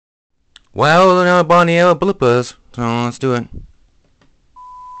Well, now Barney bloopers. So let's do it.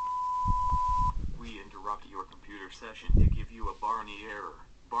 We interrupt your computer session to give you a Barney error.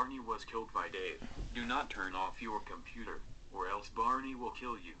 Barney was killed by Dave. Do not turn off your computer, or else Barney will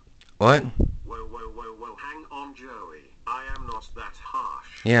kill you. What? Whoa, hang on, Joey. I am not that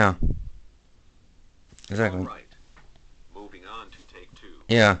harsh. Yeah. Exactly. Alright. Moving on to take 2.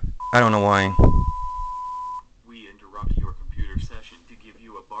 Yeah. I don't know why. We interrupt your computer session to give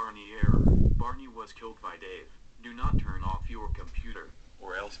you a Barney error. Barney was killed by Dave. Do not turn off your computer,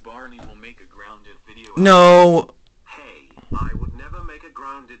 or else Barney will make a grounded video. No. Hey, I would never make a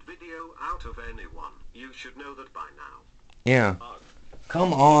grounded video out of anyone. You should know that by now. Yeah.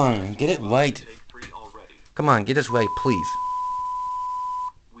 Come on. Get it right. Take 3 already. Come on. Get this right, please.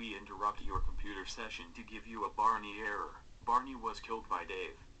 We interrupt your computer session to give you a Barney error. Barney was killed by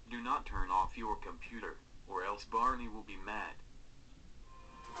Dave. Do not turn off your computer, or else Barney will be mad.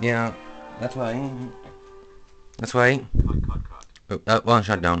 Yeah. That's right. That's right. Cut. Oh, wrong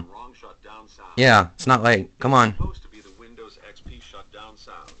shutdown. Wrong shutdown sound. Yeah. It's not right. Come on. It's supposed to be the Windows XP shutdown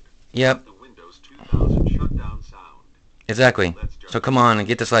sound. Yep. The Windows 2000 shutdown sound. Exactly. So come on and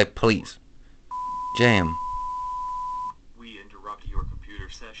get this right, please. Jam. We interrupt your computer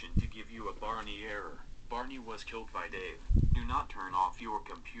session to give you a Barney error. Barney was killed by Dave. Do not turn off your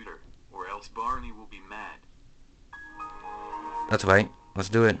computer, or else Barney will be mad. That's right. Let's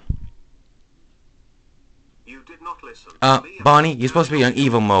do it. You did not listen. Barney, you're supposed to be on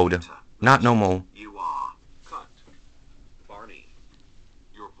evil mode, not normal. You are. Cut. Barney,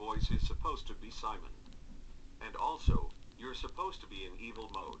 your voice is supposed to be Simon. And also, you're supposed to be in evil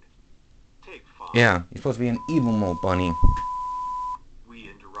mode. Take 5. Yeah, you're supposed to be in evil mode, Barney. We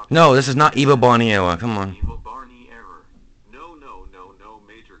interrupt. No, this is not evil Barney error. Come on. Evil Barney error. No,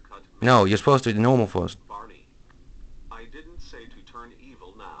 major cut. No, you're supposed to be normal first. Barney, I didn't say to turn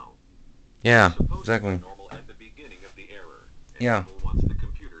evil now. Yeah, You're supposed exactly. to be normal at the beginning of the error. And Yeah. evil once the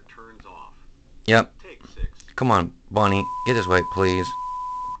computer turns off. Yep. Take 6. Come on, Barney. Get this right, please.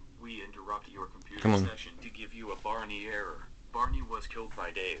 We interrupt your computer Come on. session to give you a Barney error. Barney was killed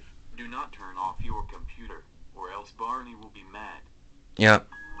by Dave. Do not turn off your computer, or else Barney will be mad. Yep.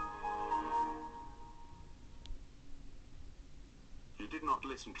 You did not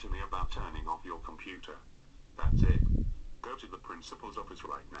listen to me about turning off your computer. That's it. Go to the principal's office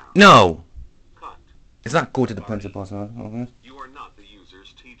right now. No! Cut. It's not go to the principal's office. You are not the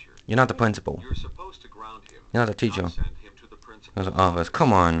user's teacher. You're not the principal. You're supposed to ground him. You're not the teacher. Not send him to the principal's There's an office.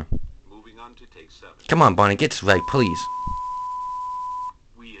 Come on. Moving on to take 7. Come on, Barney. Get this right, please.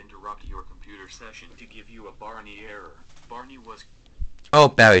 We interrupt your computer session to give you a Barney error. Barney was... Oh,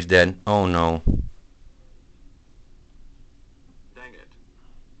 Barry's dead. Oh, no. Dang it.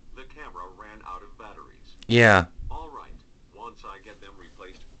 The camera ran out of batteries. Yeah. Alright. Once I get them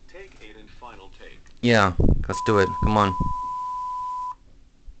replaced, take 8 and final take. Yeah. Let's do it. Come on.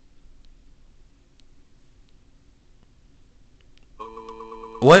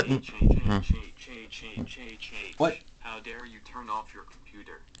 What? What? How dare you turn off your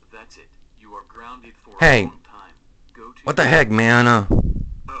computer? That's it. You are grounded for Hey. a long time. Go to What the heck, man?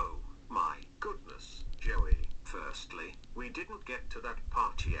 Oh, my goodness, Joey. Firstly, we didn't get to that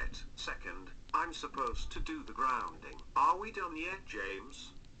part yet. Second, I'm supposed to do the grounding. Are we done yet,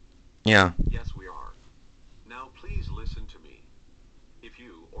 James? Yeah. Yes, we are. Now please listen to me. If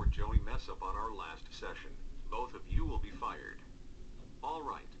you or Joey mess up on our last session, both of you will be fired.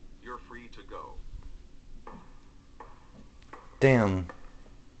 Alright, you're free to go. Damn.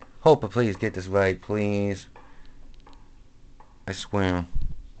 Hope I please get this right, please. I swear.